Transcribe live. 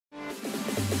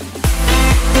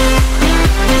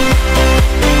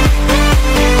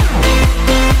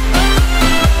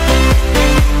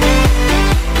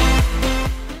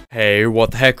Hey,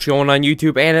 what the heck's going on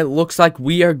YouTube? And it looks like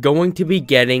we are going to be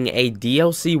getting a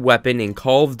DLC weapon in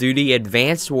Call of Duty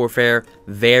Advanced Warfare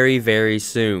very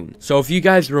soon. So if you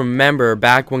guys remember,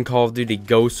 back when Call of Duty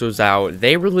Ghosts was out,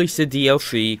 they released a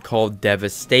DLC called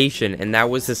Devastation, and that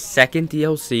was the second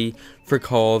DLC for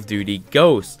Call of Duty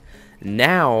Ghosts.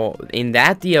 Now, in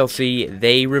that DLC,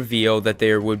 they revealed that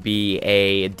there would be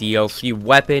a DLC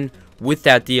weapon with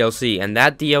that DLC, and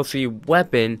that DLC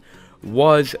weapon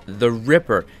was the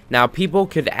Ripper. Now, people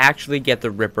could actually get the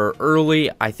Ripper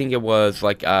early. I think it was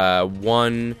like a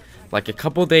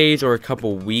couple days or a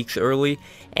couple weeks early,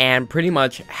 and pretty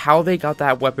much how they got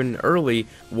that weapon early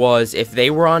was if they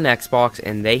were on Xbox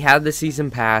and they had the season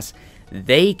pass,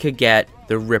 they could get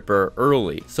the Ripper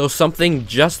early. So something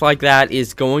just like that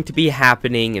is going to be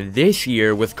happening this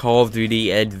year with Call of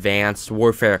Duty Advanced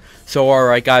Warfare. So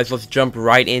alright guys, let's jump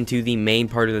right into the main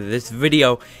part of this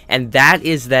video, and that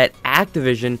is that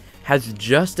Activision has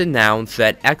just announced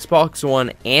that Xbox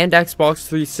One and Xbox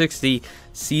 360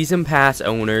 Season Pass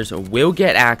owners will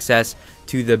get access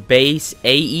to the base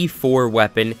AE4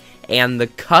 weapon and the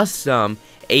custom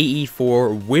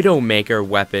AE4 WIDOWMAKER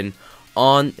weapon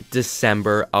on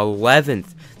December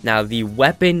 11th. Now, the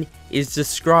weapon is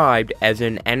described as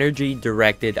an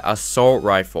energy-directed assault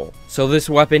rifle. So this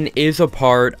weapon is a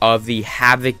part of the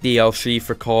HAVOC DLC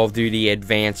for Call of Duty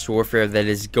Advanced Warfare that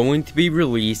is going to be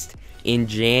released in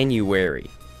January.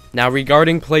 Now,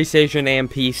 regarding PlayStation and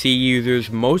PC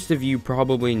users, most of you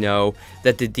probably know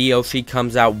that the DLC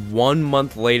comes out 1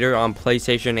 month later on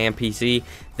PlayStation and PC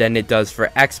than it does for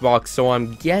Xbox, so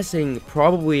I'm guessing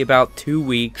probably about 2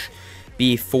 weeks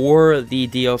before the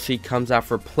DLC comes out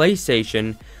for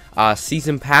PlayStation,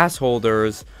 Season Pass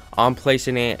holders on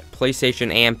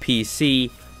PlayStation and PC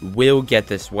will get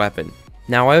this weapon.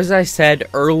 Now, as I said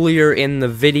earlier in the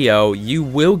video, you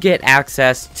will get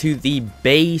access to the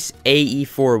base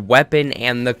AE4 weapon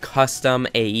and the custom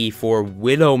AE4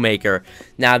 WIDOWMAKER.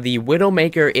 Now, the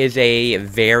WIDOWMAKER is a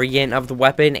variant of the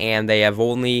weapon, and they have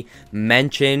only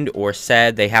mentioned or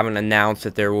said, they haven't announced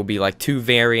that there will be like 2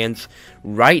 variants.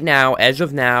 Right now, as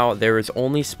of now, there is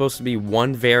only supposed to be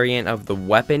 1 variant of the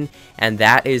weapon, and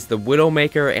that is the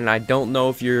WIDOWMAKER, and I don't know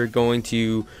if you're going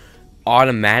to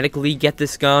automatically get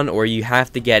this gun or you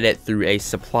have to get it through a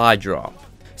supply drop.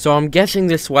 So I'm guessing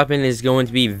this weapon is going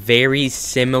to be very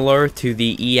similar to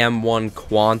the EM1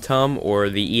 Quantum or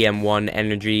the EM1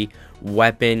 energy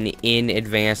weapon in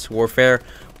Advanced Warfare,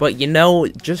 but you know,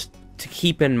 just to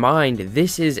keep in mind,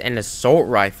 this is an assault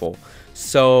rifle,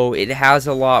 so it has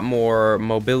a lot more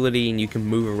mobility and you can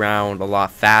move around a lot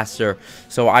faster.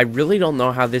 So I really don't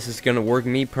know how this is going to work.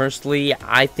 Me personally,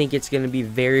 I think it's going to be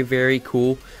very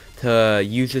cool to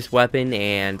use this weapon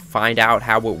and find out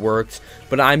how it works,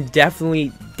 but I'm definitely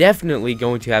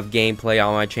going to have gameplay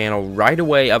on my channel right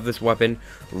away of this weapon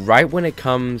right when it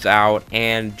comes out.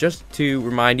 And just to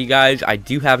remind you guys, I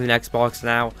do have an Xbox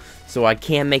now, so I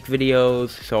can make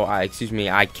videos,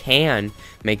 I can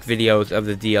make videos of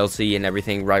the DLC and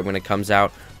everything right when it comes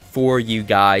out for you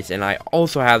guys, and I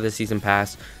also have the season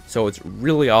pass, so it's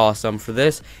really awesome for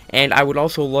this. And I would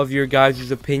also love your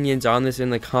guys' opinions on this in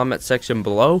the comment section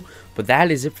below. But that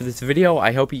is it for this video.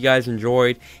 I hope you guys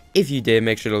enjoyed. If you did,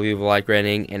 make sure to leave a like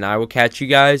rating, and I will catch you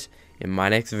guys in my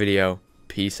next video.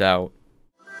 Peace out.